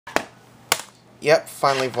yep,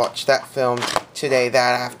 finally watched that film today,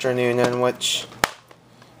 that afternoon, in which,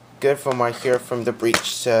 good film I hear from The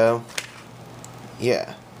Breach, so,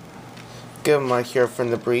 yeah. Good film I hear from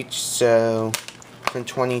The Breach, so, from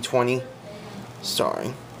 2020,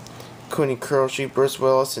 starring Cooney Kruger, Bruce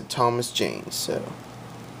Willis, and Thomas Jane, so,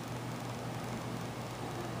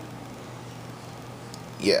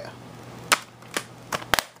 yeah.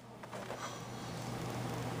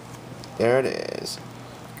 There it is.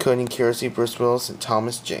 Cooney Kruger, Bruce Willis, and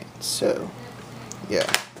Thomas Jane, so,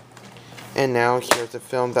 yeah. And now here's a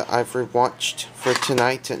film that I've rewatched for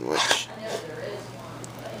tonight, in which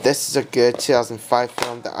this is a good 2005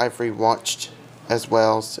 film that I've rewatched as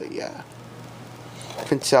well, so yeah.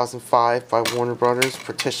 From 2005 by Warner Brothers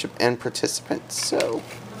and Participants, so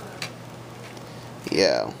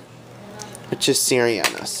yeah. Which is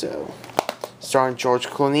Syriana, so starring George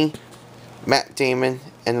Clooney, Matt Damon,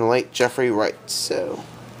 and the late Jeffrey Wright, so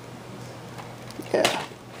yeah.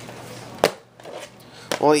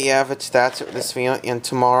 Well, yeah, that's it for this video, and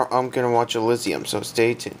tomorrow I'm gonna watch Elysium, so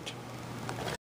stay tuned.